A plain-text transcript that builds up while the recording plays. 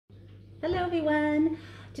Hello everyone!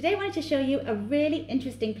 Today I wanted to show you a really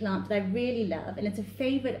interesting plant that I really love, and it's a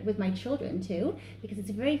favorite with my children too because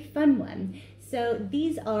it's a very fun one. So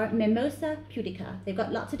these are Mimosa pudica. They've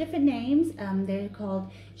got lots of different names. They're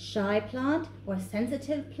called shy plant or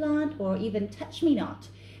sensitive plant or even touch me not,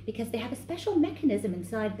 because they have a special mechanism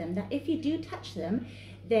inside them that if you do touch them,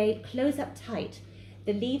 they close up tight.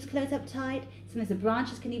 The leaves close up tight, sometimes the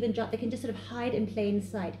branches can even drop, they can just sort of hide in plain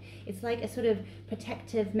sight. It's like a sort of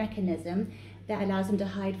protective mechanism that allows them to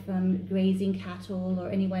hide from grazing cattle or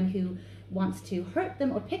anyone who wants to hurt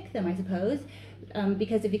them or pick them, I suppose,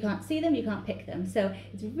 because if you can't see them, you can't pick them. So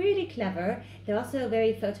it's really clever. They're also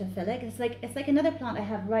very photophilic. It's like another plant I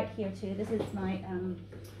have right here too. This is my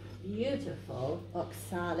beautiful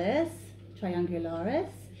Oxalis triangularis.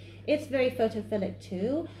 It's very photophilic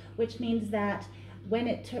too, which means that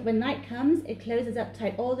when night comes, it closes up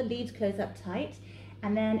tight. All the leaves close up tight,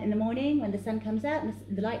 and then in the morning, when the sun comes out and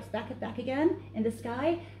the light's back again in the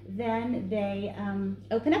sky, then they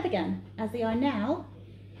open up again, as they are now.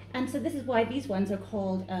 And so this is why these ones are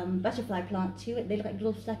called butterfly plant too. They look like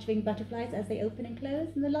little fluttering butterflies as they open and close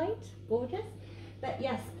in the light. Gorgeous. But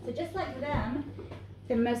yes, so just like them,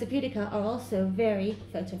 the Mimosa pudica are also very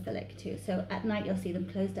photophilic too. So at night you'll see them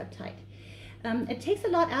closed up tight. It takes a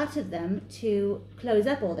lot out of them to close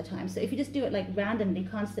up all the time. So if you just do it like randomly,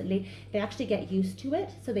 constantly, they actually get used to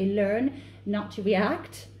it. So they learn not to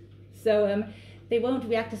react. So they won't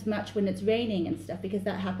react as much when it's raining and stuff, because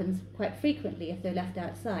that happens quite frequently if they're left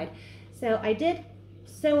outside. So I did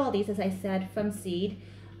sow all these, as I said, from seed.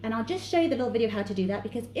 And I'll just show you the little video of how to do that,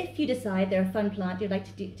 because if you decide they're a fun plant, you'd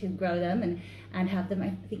like to grow them and have them,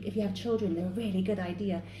 I think if you have children, they're a really good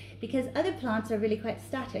idea, because other plants are really quite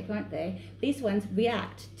static, aren't they? These ones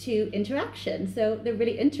react to interaction, so they're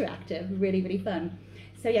really interactive, really, really fun.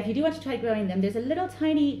 So yeah, if you do want to try growing them, there's a little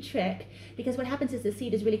tiny trick, because what happens is the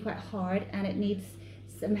seed is really quite hard and it needs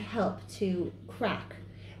some help to crack.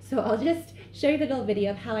 So I'll just show you the little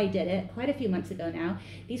video of how I did it quite a few months ago now.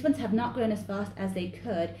 These ones have not grown as fast as they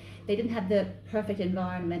could. They didn't have the perfect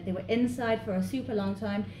environment. They were inside for a super long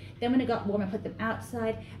time. Then when it got warm, I put them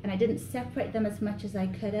outside, and I didn't separate them as much as I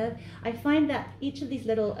could have. I find that each of these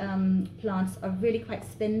little plants are really quite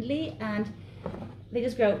spindly, and they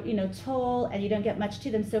just grow, you know, tall, and you don't get much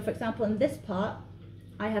to them. So for example, in this pot,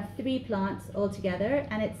 I have 3 plants all together,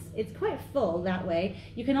 and it's quite full that way.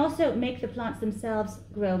 You can also make the plants themselves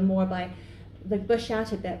grow more by bush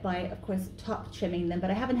out a bit by, of course, top trimming them,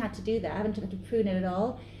 but I haven't had to do that. I haven't had to prune it at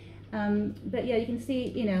all. But yeah, you can see,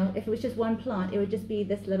 you know, if it was just one plant, it would just be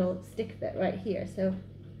this little stick bit right here. So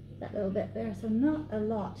that little bit there, so not a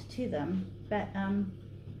lot to them, but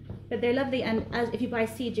they're lovely. And if you buy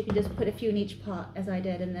seeds, you can just put a few in each pot, as I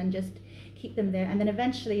did, and then just keep them there. And then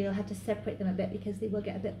eventually you'll have to separate them a bit, because they will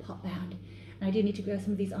get a bit pot bound. And I do need to grow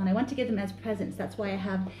some of these on. I want to give them as presents. That's why I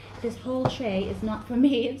have this whole tray. Is not for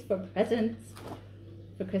me, it's for presents,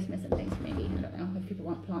 for Christmas and things maybe. I don't know if people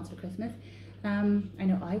want plants for Christmas. I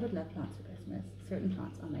know I would love plants for Christmas, certain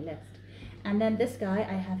plants on my list. And then this guy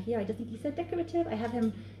I have here, I just think he said decorative. I have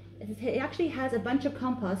him, he actually has a bunch of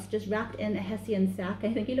compost just wrapped in a hessian sack.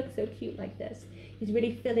 I think he looks so cute like this. He's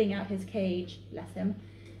really filling out his cage, bless him.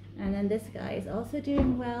 And then this guy is also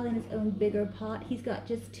doing well in his own bigger pot. He's got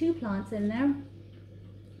just 2 plants in there.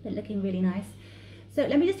 They're looking really nice. So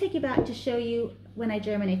let me just take you back to show you when I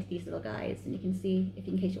germinated these little guys, and you can see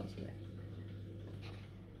in case you want to do it.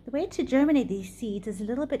 The way to germinate these seeds is a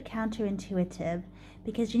little bit counterintuitive,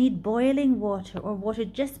 because you need boiling water, or water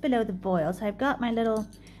just below the boil. So I've got my little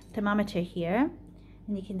thermometer here,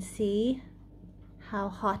 and you can see how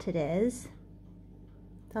hot it is.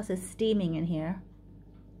 It's also steaming in here.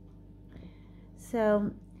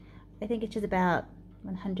 So I think it's just about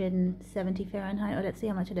 170 Fahrenheit. Oh, let's see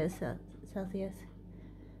how much it is Celsius.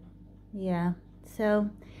 Yeah, so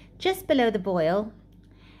just below the boil.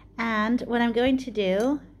 And what I'm going to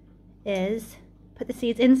do is put the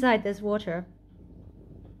seeds inside this water.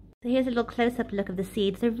 So here's a little close-up look of the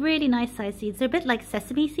seeds. They're really nice sized seeds. They're a bit like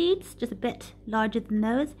sesame seeds, just a bit larger than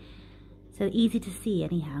those. So easy to see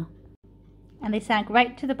anyhow. And they sank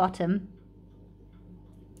right to the bottom.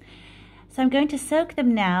 So I'm going to soak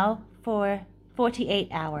them now for 48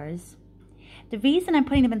 hours. The reason I'm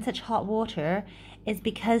putting them in such hot water is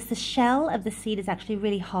because the shell of the seed is actually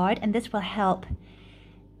really hard, and this will help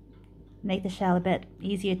make the shell a bit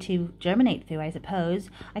easier to germinate through, I suppose.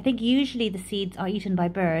 I think usually the seeds are eaten by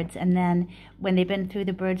birds, and then when they've been through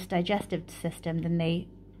the bird's digestive system, then they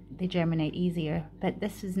germinate easier. But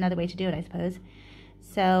this is another way to do it, I suppose.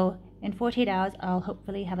 So in 48 hours, I'll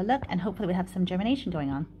hopefully have a look, and hopefully we'll have some germination going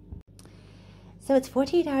on. So it's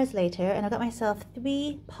 48 hours later and I've got myself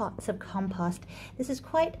 3 pots of compost.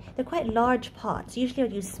 They're quite large pots. Usually I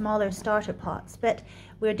would use smaller starter pots, but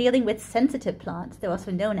we're dealing with sensitive plants. They're also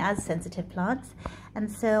known as sensitive plants.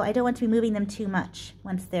 And so I don't want to be moving them too much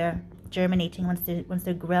once they're germinating, once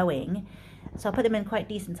they're growing. So I'll put them in quite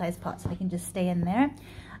decent sized pots so they can just stay in there.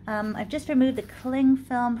 I've just removed the cling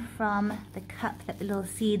film from the cup that the little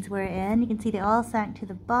seeds were in. You can see they all sank to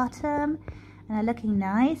the bottom and are looking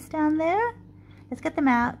nice down there. Let's get them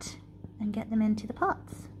out and get them into the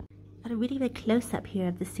pots. Got a really good close-up here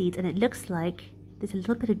of the seeds, and it looks like there's a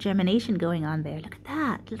little bit of germination going on there. Look at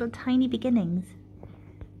that, little tiny beginnings.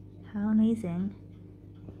 How amazing.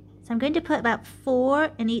 So I'm going to put about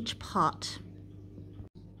 4 in each pot.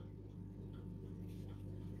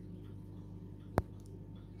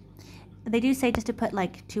 They do say just to put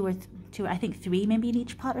like two, I think 3 maybe in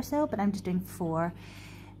each pot or so, but I'm just doing 4.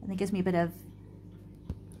 And it gives me a bit of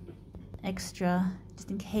extra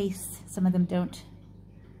just in case some of them don't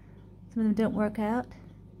work out.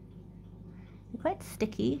 They're quite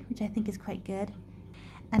sticky, which I think is quite good.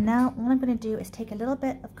 And now what I'm going to do is take a little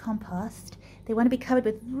bit of compost. They want to be covered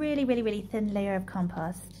with really thin layer of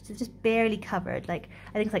compost. It's just barely covered, like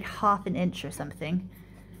I think it's like ½ an inch or something.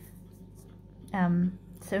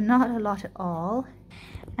 So not a lot at all.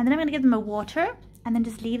 And then I'm going to give them a water and then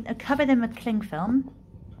just cover them with cling film.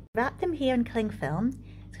 Wrap them here in cling film.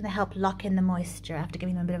 It's going to help lock in the moisture after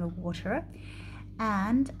giving them a bit of a water.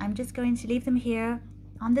 And I'm just going to leave them here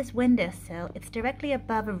on this windowsill. It's directly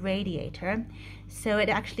above a radiator, so it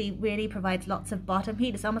actually really provides lots of bottom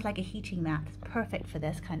heat. It's almost like a heating mat. It's perfect for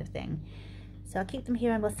this kind of thing. So I'll keep them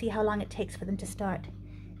here and we'll see how long it takes for them to start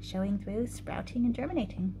showing through, sprouting and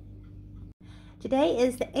germinating. Today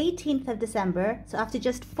is the 18th of December, so after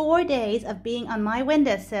just 4 days of being on my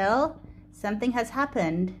windowsill, something has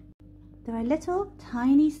happened. There are little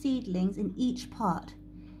tiny seedlings in each pot.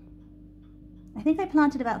 I think I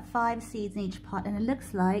planted about 5 seeds in each pot, and it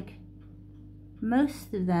looks like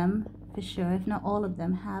most of them, for sure, if not all of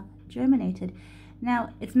them, have germinated. Now,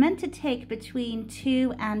 it's meant to take between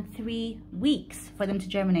 2 and 3 weeks for them to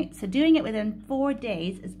germinate, so doing it within 4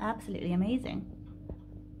 days is absolutely amazing.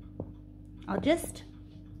 I'll just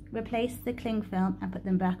replace the cling film and put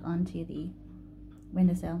them back onto the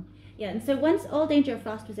windowsill. Yeah, and so once all danger of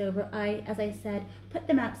frost was over, I, as I said, put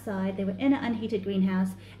them outside. They were in an unheated greenhouse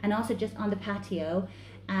and also just on the patio.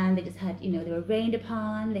 And they just had, you know, they were rained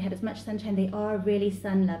upon. They had as much sunshine. They are really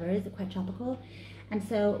sun lovers. They're quite tropical. And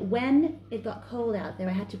so when it got cold out there,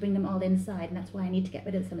 I had to bring them all inside. And that's why I need to get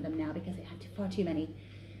rid of some of them now, because I had far too many,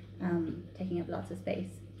 taking up lots of space.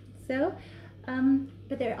 So,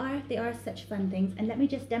 but they are such fun things. And let me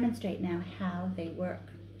just demonstrate now how they work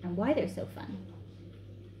and why they're so fun.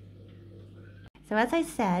 So as I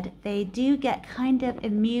said, they do get kind of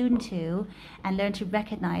immune to and learn to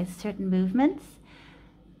recognize certain movements.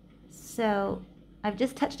 So I've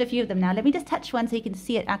just touched a few of them now. Let me just touch one so you can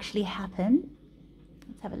see it actually happen.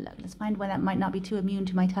 Let's have a look. Let's find one that might not be too immune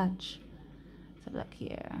to my touch. Let's have a look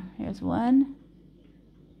here. Here's one.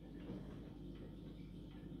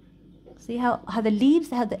 See how the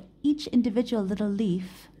leaves, each individual little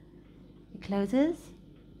leaf, it closes.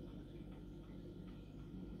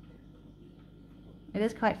 It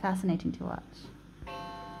is quite fascinating to watch.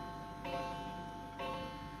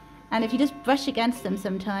 And if you just brush against them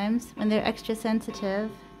sometimes, when they're extra sensitive,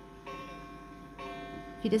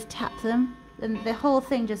 if you just tap them, then the whole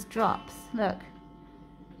thing just drops. Look.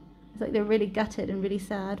 It's like they're really gutted and really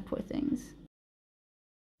sad, poor things.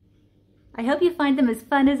 I hope you find them as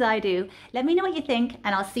fun as I do. Let me know what you think,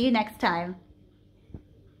 and I'll see you next time.